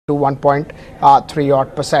to 1.3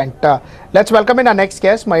 odd percent. Let's welcome in our next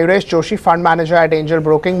guest, Mayuresh Joshi, fund manager at Angel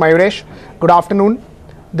Broking. Mayuresh, good afternoon.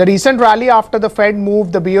 The recent rally after the Fed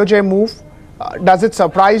move, the BOJ move, does it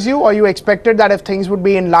surprise you, or you expected that if things would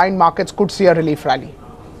be in line, markets could see a relief rally?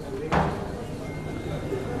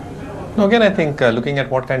 No, again, I think looking at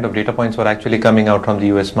what kind of data points were actually coming out from the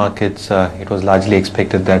US markets, it was largely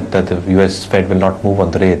expected that the US Fed will not move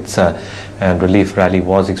on the rates, and relief rally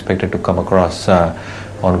was expected to come across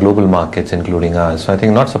on global markets, including ours. So I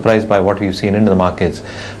think not surprised by what we've seen in the markets,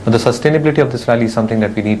 but the sustainability of this rally is something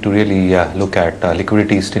that we need to really look at.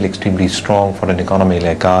 Liquidity is still extremely strong for an economy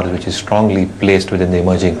like ours, which is strongly placed within the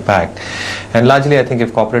emerging pack. And largely, I think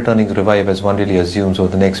if corporate earnings revive, as one really assumes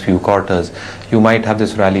over the next few quarters, you might have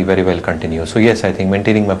this rally very well continue. So yes, I think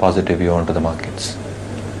maintaining my positive view onto the markets.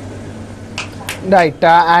 Right,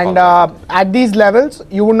 at these levels,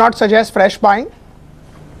 you would not suggest fresh buying?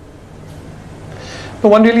 No,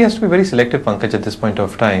 one really has to be very selective, Pankaj, at this point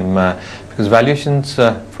of time, because valuations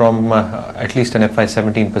from at least an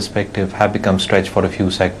FY17 perspective have become stretched for a few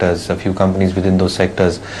sectors. A few companies within those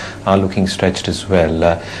sectors are looking stretched as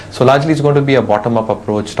well. So largely it's going to be a bottom-up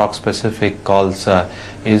approach. Stock-specific calls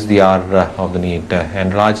is the hour of the need.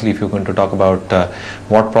 And largely if you're going to talk about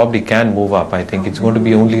what probably can move up, I think it's going to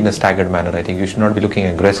be only in a staggered manner. I think you should not be looking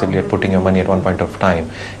aggressively at putting your money at one point of time.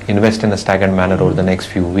 Invest in a staggered manner over the next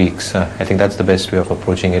few weeks. I think that's the best way of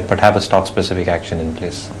approaching it, but have a stock-specific action in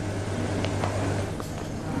place.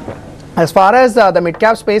 As far as the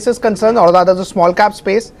mid-cap space is concerned, or rather the small-cap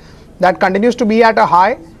space, that continues to be at a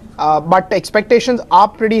high, but expectations are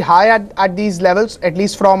pretty high at these levels, at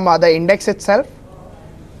least from the index itself.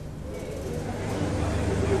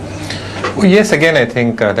 Well, yes, again, I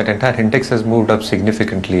think that entire index has moved up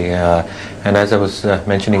significantly, and as I was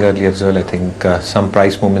mentioning earlier as well, I think some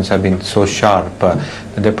price movements have been so sharp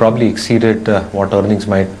that they probably exceeded what earnings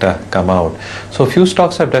might come out. So a few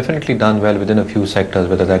stocks have definitely done well within a few sectors,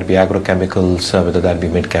 whether that be agrochemicals, whether that be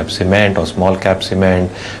mid-cap cement or small-cap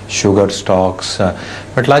cement, sugar stocks.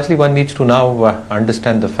 But largely one needs to now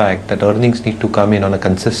understand the fact that earnings need to come in on a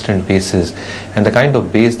consistent basis, and the kind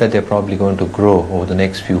of base that they're probably going to grow over the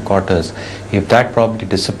next few quarters, if that probably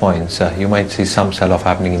disappoints, you might see some sell-off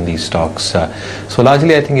happening in these stocks. So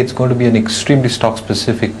largely I think it's going to be an extremely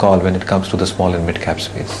stock-specific call when it comes to the small and mid-cap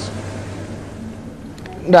space.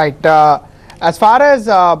 Right. As far as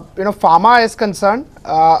pharma is concerned,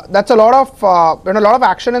 that's a lot of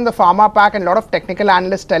action in the pharma pack, and a lot of technical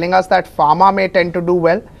analysts telling us that pharma may tend to do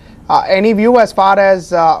well. Any view as far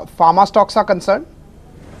as pharma stocks are concerned?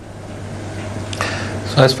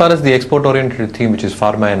 So as far as the export-oriented theme, which is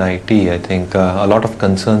pharma and IT, I think a lot of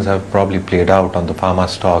concerns have probably played out on the pharma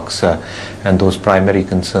stocks, and those primary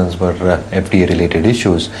concerns were FDA-related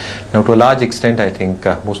issues. Now, to a large extent, I think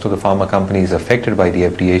most of the pharma companies affected by the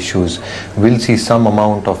FDA issues will see some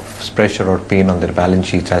amount of pressure or pain on their balance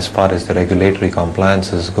sheets as far as the regulatory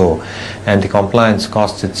compliances go, and the compliance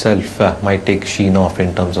costs itself might take sheen off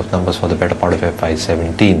in terms of numbers for the better part of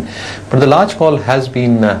FY17. But the large call has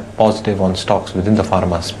been positive on stocks within the pharma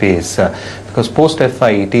space, because post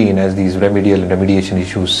FY18, as these remedial and remediation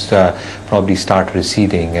issues probably start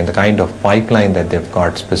receding, and the kind of pipeline that they've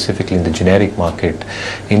got specifically in the generic market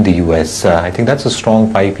in the US, I think that's a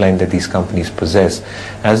strong pipeline that these companies possess.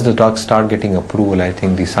 As the drugs start getting approval, I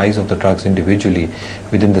think the size of the drugs individually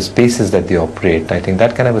within the spaces that they operate, I think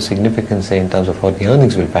that can have a significant say in terms of how the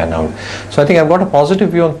earnings will pan out. So I think I've got a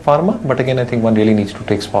positive view on pharma, but again I think one really needs to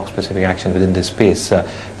take stock-specific action within this space,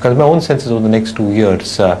 because my own sense is over the next 2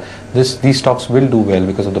 years, these stocks will do well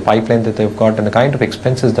because of the pipeline that they've got and the kind of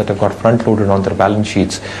expenses that have got front-loaded on their balance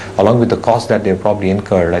sheets, along with the cost that they've probably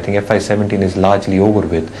incurred. I think FY17 is largely over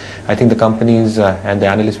with. I think the companies and the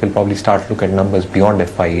analysts will probably start to look at numbers beyond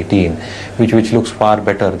FY18, which looks far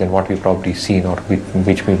better than what we've probably seen or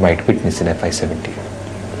which we might witness in FY17.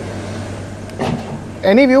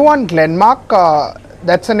 Any view on Glenmark?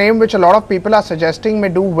 That's a name which a lot of people are suggesting may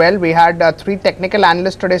do well. We had 3 technical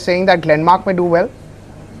analysts today saying that Glenmark may do well.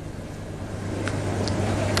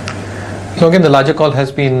 So again, the larger call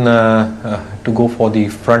has been to go for the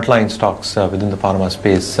frontline stocks within the pharma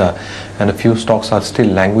space, and a few stocks are still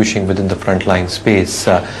languishing within the frontline space.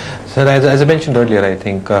 So as I mentioned earlier, I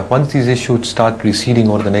think once these issues start receding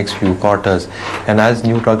over the next few quarters, and as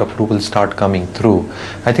new drug approvals start coming through,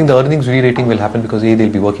 I think the earnings re-rating will happen, because A, they'll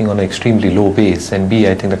be working on an extremely low base, and B,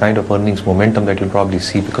 I think the kind of earnings momentum that you'll probably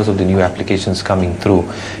see because of the new applications coming through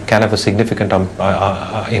can have a significant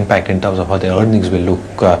impact in terms of how the earnings will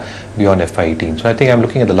look beyond FY18. So I think I'm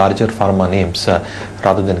looking at the larger pharma names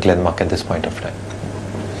rather than Glenmark at this point of time.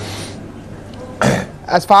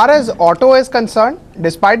 As far as auto is concerned,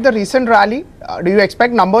 despite the recent rally, do you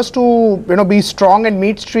expect numbers to be strong and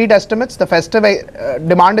meet street estimates? The festive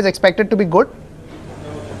demand is expected to be good.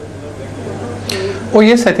 Oh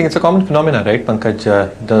yes, I think it's a common phenomenon, right, Pankaj?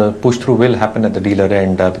 The push-through will happen at the dealer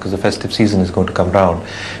end because the festive season is going to come round.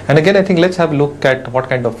 And again, I think let's have a look at what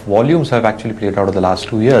kind of volumes have actually played out over the last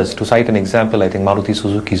 2 years. To cite an example, I think Maruti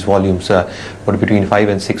Suzuki's volumes were between 5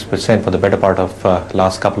 and 6% for the better part of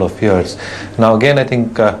last couple of years. Now again, I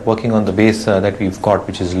think working on the base that we've got,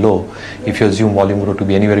 which is low, if you assume volume growth to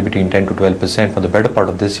be anywhere between 10 to 12% for the better part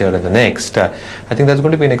of this year and the next, I think that's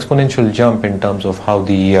going to be an exponential jump in terms of how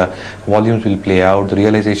the volumes will play out. The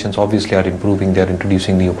realizations obviously are improving. They're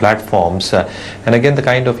introducing new platforms, and again the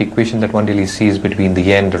kind of equation that one really sees between the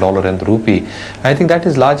yen, the dollar and the rupee, I think that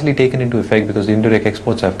is largely taken into effect because the indirect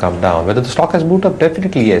exports have come down. Whether the stock has moved up,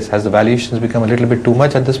 definitely yes. Has the valuations become a little bit too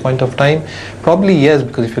much at this point of time? Probably yes,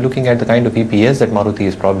 because if you're looking at the kind of EPS that Maruti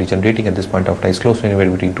is probably generating at this point of time, it's close to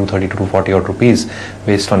anywhere between 230 to 240 odd rupees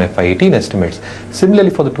based on FY18 estimates.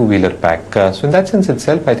 Similarly for the two-wheeler pack, so in that sense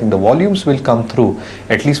itself, I think the volumes will come through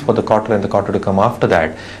at least for the quarter and the quarter to come after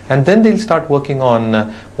that, and then they'll start working on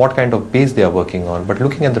what kind of base they are working on. But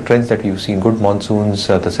looking at the trends that we've seen, good monsoons,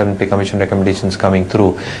 the 7-pay commission recommendations coming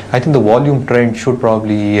through, I think the volume trend should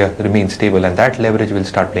probably remain stable, and that leverage will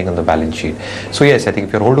start playing on the balance sheet. So yes, I think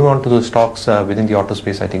if you're holding on to those stocks within the auto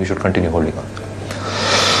space, I think you should continue holding on.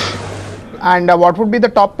 And what would be the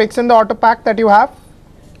top picks in the auto pack that you have?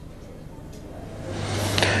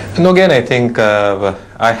 And again, I think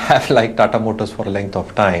I have liked Tata Motors for a length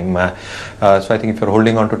of time. So I think if you're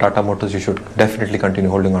holding on to Tata Motors, you should definitely continue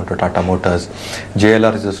holding on to Tata Motors.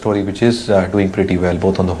 JLR is a story which is doing pretty well,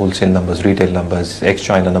 both on the wholesale numbers, retail numbers.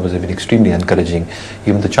 Ex-China numbers have been extremely encouraging.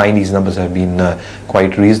 Even the Chinese numbers have been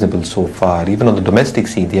quite reasonable so far. Even on the domestic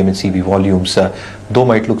scene, the MNCV volumes, though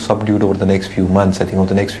might look subdued over the next few months, I think over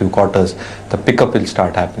the next few quarters, the pickup will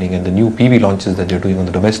start happening, and the new PV launches that they're doing on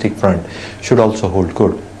the domestic front should also hold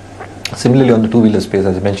good. Similarly, on the two-wheeler space,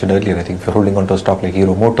 as I mentioned earlier, I think if you're holding on to a stock like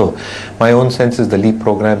Hero Moto, my own sense is the LEAP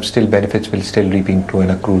program still benefits will still reaping through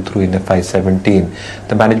and accrue through in FY17.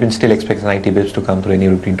 The management still expects 90 bips to come through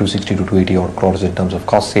anywhere between 260 to 280 odd crores in terms of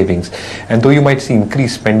cost savings. And though you might see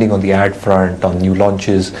increased spending on the ad front, on new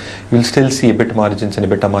launches, you'll still see EBIT margins and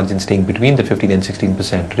EBITDA margins staying between the 15 and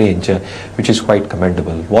 16% range, which is quite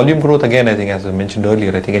commendable. Volume growth, again, I think as I mentioned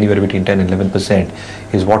earlier, I think anywhere between 10 and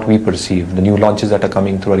 11% is what we perceive. The new launches that are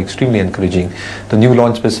coming through are extremely encouraging. The new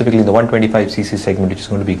launch specifically in the 125cc segment, which is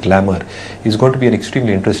going to be Glamour, is going to be an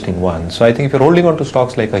extremely interesting one. So I think if you're holding on to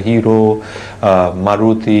stocks like a Hero,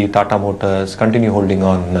 Maruti, Tata Motors, continue holding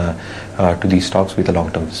on to these stocks with a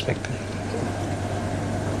long-term perspective.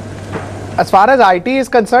 As far as IT is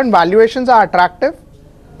concerned, valuations are attractive,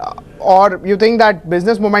 or you think that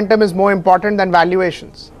business momentum is more important than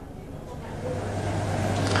valuations?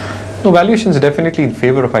 No, valuations are definitely in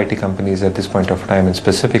favor of IT companies at this point of time, and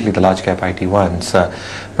specifically the large cap IT ones.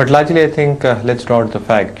 But largely, I think let's draw out the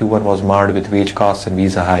fact Q1 was marred with wage costs and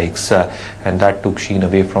visa hikes, and that took sheen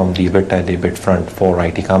away from the EBITDA and the EBIT front for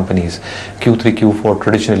IT companies. Q3, Q4,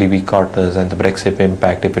 traditionally weak quarters, and the Brexit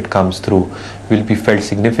impact, if it comes through, will be felt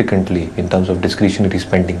significantly in terms of discretionary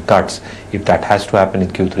spending cuts, if that has to happen in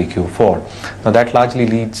Q3, Q4. Now that largely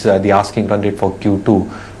leads the asking run rate for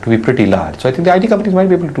Q2 to be pretty large. So I think the IT companies might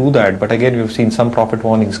be able to do that, but again, we've seen some profit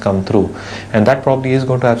warnings come through, and that probably is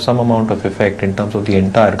going to have some amount of effect in terms of the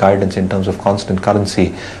entire guidance in terms of constant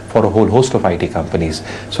currency for a whole host of IT companies.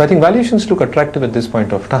 So I think valuations look attractive at this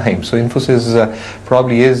point of time. So Infosys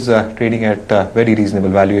probably is trading at very reasonable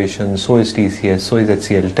valuations, so is TCS, so is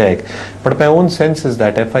HCL Tech. But my own sense is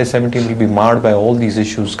that FY17 will be marred by all these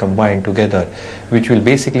issues combined together, which will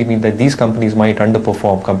basically mean that these companies might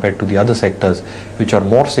underperform compared to the other sectors, which are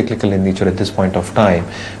more cyclical in nature at this point of time.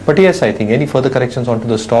 But yes, I think any further corrections onto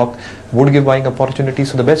the stock would give buying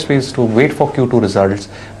opportunities. So the best way is to wait for Q2 results,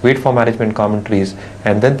 wait for management commentaries,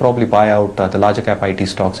 and then probably buy out the larger cap IT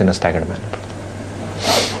stocks in a staggered manner.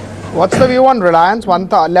 What's the view on Reliance?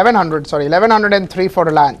 1103 for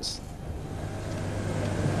Reliance.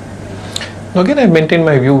 Now again, I maintain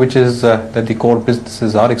my view, which is that the core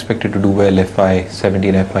businesses are expected to do well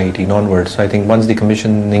FY17, FY18 onwards. So I think once the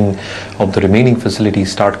commissioning of the remaining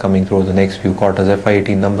facilities start coming through the next few quarters,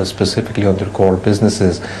 FY18 numbers specifically on their core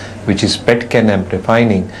businesses, which is petchem and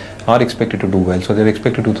refining, are expected to do well. So they're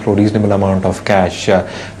expected to throw reasonable amount of cash,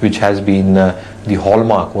 which has been the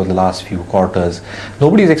hallmark over the last few quarters.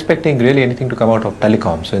 Nobody is expecting really anything to come out of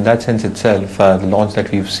telecom. So in that sense itself, the launch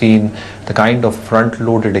that we've seen, the kind of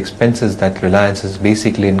front-loaded expenses that Reliance has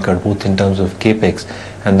basically incurred, both in terms of capex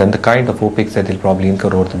and then the kind of OPEX that they'll probably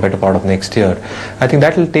incur over the better part of next year, I think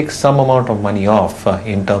that will take some amount of money off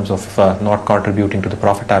in terms of not contributing to the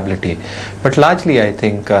profitability. But largely, I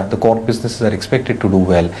think the core businesses are expected to do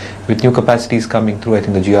well. With new capacities coming through, I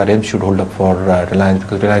think the GRM should hold up for Reliance,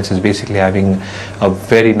 because Reliance is basically having a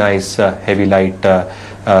very nice heavy light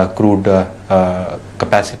crude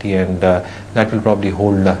capacity, and that will probably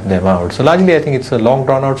hold them out. So largely, I think it's a long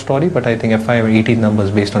drawn out story, but I think FY18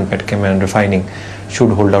 numbers based on petchem and refining should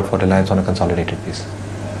hold out for Reliance on a consolidated basis.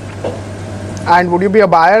 And would you be a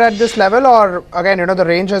buyer at this level, or again, the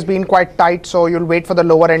range has been quite tight, so you'll wait for the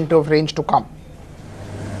lower end of range to come?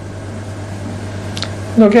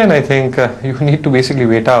 Again, I think you need to basically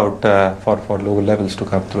wait out for lower levels to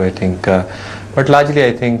come through, I think. But largely,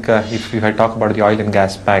 I think if I talk about the oil and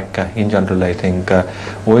gas pack in general, I think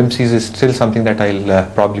OMCs is still something that I'll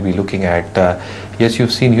probably be looking at. Yes,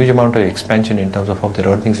 you've seen huge amount of expansion in terms of how their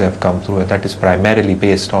earnings have come through, and that is primarily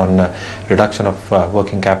based on reduction of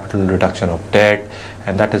working capital, reduction of debt,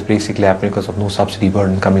 and that is basically happening because of no subsidy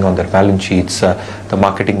burden coming on their balance sheets. The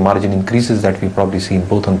marketing margin increases that we've probably seen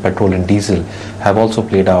both on petrol and diesel have also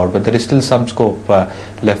played out, but there is still some scope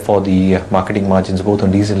left for the marketing margins both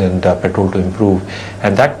on diesel and petrol to improve,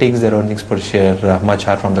 and that takes their earnings per share much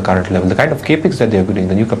higher from the current level. The kind of capex that they're doing,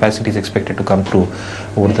 the new capacity is expected to come through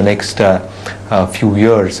over the next few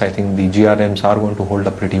years. I think the GRMs are going to hold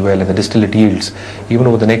up pretty well, and the distillate yields even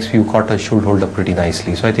over the next few quarters should hold up pretty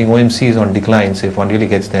nicely. So I think OMC is on declines if one really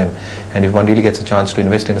gets them, and if one really gets a chance to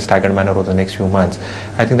invest in a staggered manner over the next few months,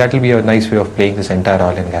 I think that will be a nice way of playing this entire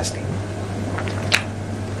oil and gas theme.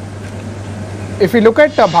 If we look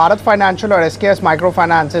at Bharat Financial or SKS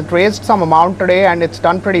Microfinance, it raised some amount today and it's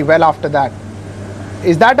done pretty well after that.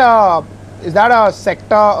 Is that a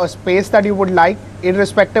sector, a space that you would like,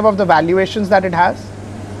 irrespective of the valuations that it has?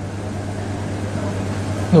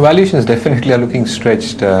 The valuations definitely are looking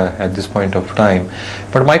stretched at this point of time,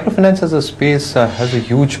 but microfinance as a space has a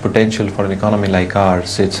huge potential for an economy like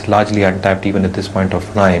ours. It's largely untapped even at this point of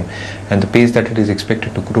time, and the pace that it is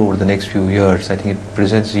expected to grow over the next few years, I think it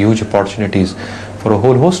presents huge opportunities for a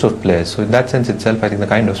whole host of players. So in that sense itself, I think the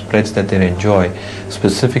kind of spreads that they enjoy,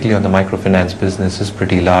 specifically on the microfinance business, is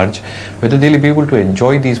pretty large. Whether they'll be able to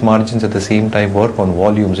enjoy these margins at the same time work on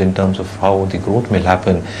volumes in terms of how the growth will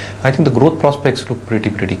happen, I think the growth prospects look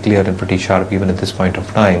pretty clear and pretty sharp even at this point of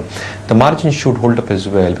time. The margins should hold up as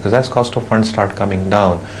well, because as cost of funds start coming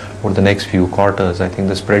down over the next few quarters, I think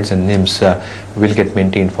the spreads and NIMs will get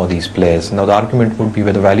maintained for these players. Now the argument would be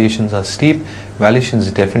whether valuations are steep.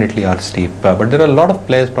 Valuations definitely are steep, but there are a lot of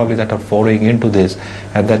players probably that are foraying into this,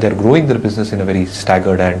 and that they're growing their business in a very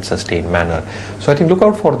staggered and sustained manner. So I think look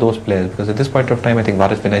out for those players, because at this point of time I think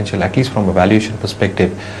Bharat Financial, at least from a valuation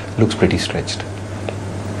perspective, looks pretty stretched.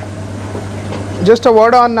 Just a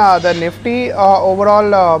word on the Nifty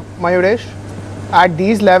overall, Mayuresh. At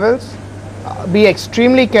these levels, be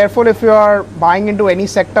extremely careful if you are buying into any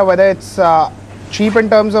sector, whether it's cheap in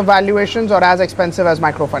terms of valuations or as expensive as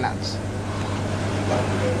microfinance.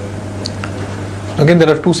 Again, there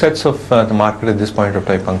are two sets of the market at this point of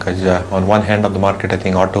time, Pankaj. On one hand of the market, I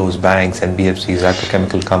think autos, banks, NBFCs,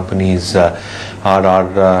 agrochemical companies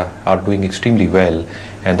are doing extremely well,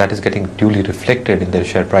 and that is getting duly reflected in their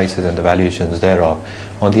share prices and the valuations thereof.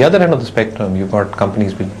 On the other end of the spectrum, you've got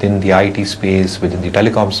companies within the IT space, within the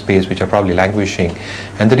telecom space, which are probably languishing,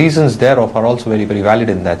 and the reasons thereof are also very valid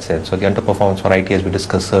in that sense. So the underperformance for IT, as we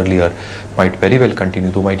discussed earlier, might very well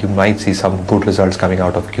continue, though you might see some good results coming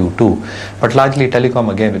out of Q2. But largely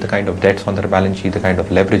telecom, again, with the kind of debts on their balance sheet, the kind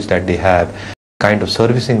of leverage that they have, kind of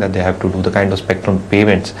servicing that they have to do, the kind of spectrum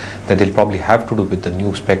payments that they'll probably have to do with the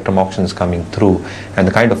new spectrum auctions coming through, and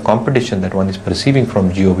the kind of competition that one is perceiving from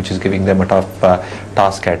Jio, which is giving them a tough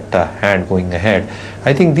task at hand going ahead,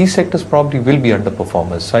 I think these sectors probably will be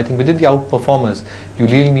underperformers. So I think within the outperformers, you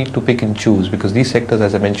really need to pick and choose, because these sectors,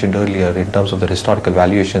 as I mentioned earlier, in terms of the historical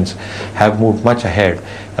valuations, have moved much ahead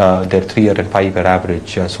their 3-year and 5-year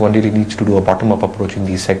average. So one really needs to do a bottom-up approach in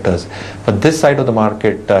these sectors. But this side of the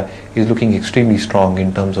market is looking extremely strong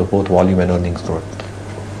in terms of both volume and earnings growth.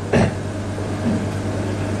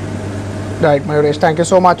 Right, Mayuresh, thank you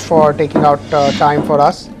so much for taking out time for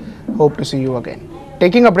us. Hope to see you again.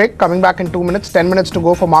 Taking a break, coming back in 2 minutes, 10 minutes to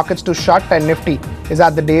go for markets to shut, and Nifty is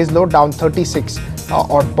at the day's low, down 36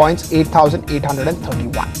 odd points,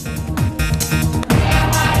 8,831.